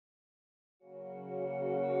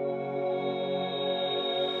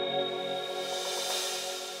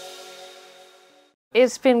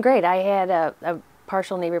It's been great. I had a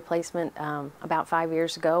partial knee replacement about 5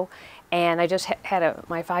 years ago, and I just had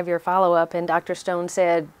my 5-year follow-up, and Dr. Stone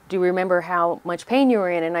said, "Do you remember how much pain you were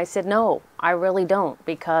in?" And I said, "No, I really don't,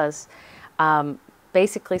 because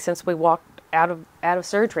basically since we walked out of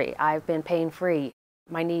surgery, I've been pain-free.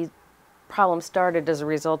 My knee problem started as a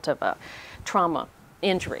result of a trauma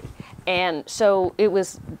injury, and so it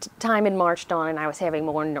was time had marched on, and I was having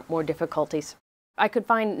more and more difficulties. I could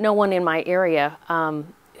find no one in my area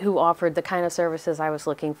who offered the kind of services I was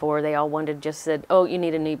looking for. They all just said, "Oh, you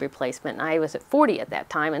need a knee replacement." And I was at 40 at that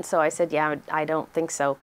time, and so I said, "Yeah, I don't think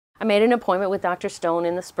so." I made an appointment with Dr. Stone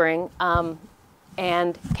in the spring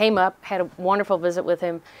and came up, had a wonderful visit with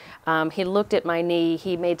him. He looked at my knee,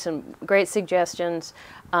 he made some great suggestions,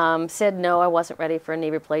 said no, I wasn't ready for a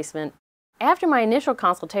knee replacement. After my initial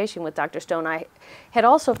consultation with Dr. Stone, I had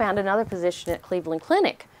also found another physician at Cleveland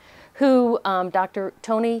Clinic, who, Dr.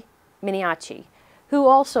 Tony Miniacci, who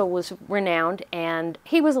also was renowned, and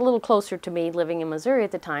he was a little closer to me living in Missouri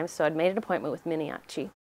at the time, so I'd made an appointment with Miniacci.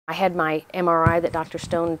 I had my MRI that Dr.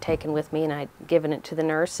 Stone had taken with me, and I'd given it to the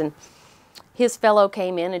nurse, and his fellow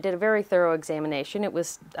came in and did a very thorough examination. It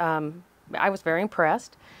was, I was very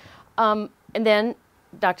impressed. And then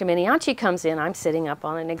Dr. Miniacci comes in. I'm sitting up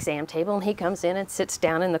on an exam table, and he comes in and sits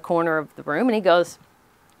down in the corner of the room, and he goes,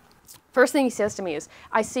 first thing he says to me is,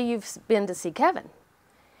 "I see you've been to see Kevin."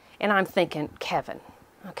 And I'm thinking, Kevin,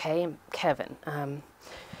 okay, Kevin.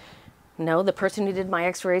 No, the person who did my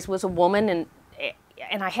x-rays was a woman,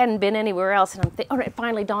 and I hadn't been anywhere else, and oh, it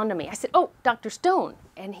finally dawned on me. I said, "Oh, Dr. Stone."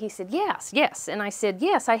 And he said, "Yes, yes." And I said,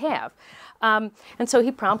 "Yes, I have." And so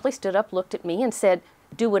he promptly stood up, looked at me, and said,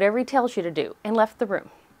 "Do whatever he tells you to do," and left the room.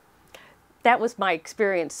 That was my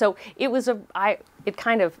experience. So it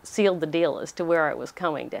kind of sealed the deal as to where I was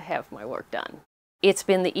coming to have my work done. It's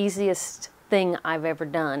been the easiest thing I've ever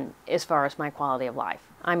done as far as my quality of life.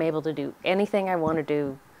 I'm able to do anything I want to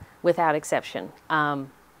do without exception.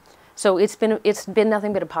 So it's been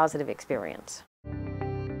nothing but a positive experience.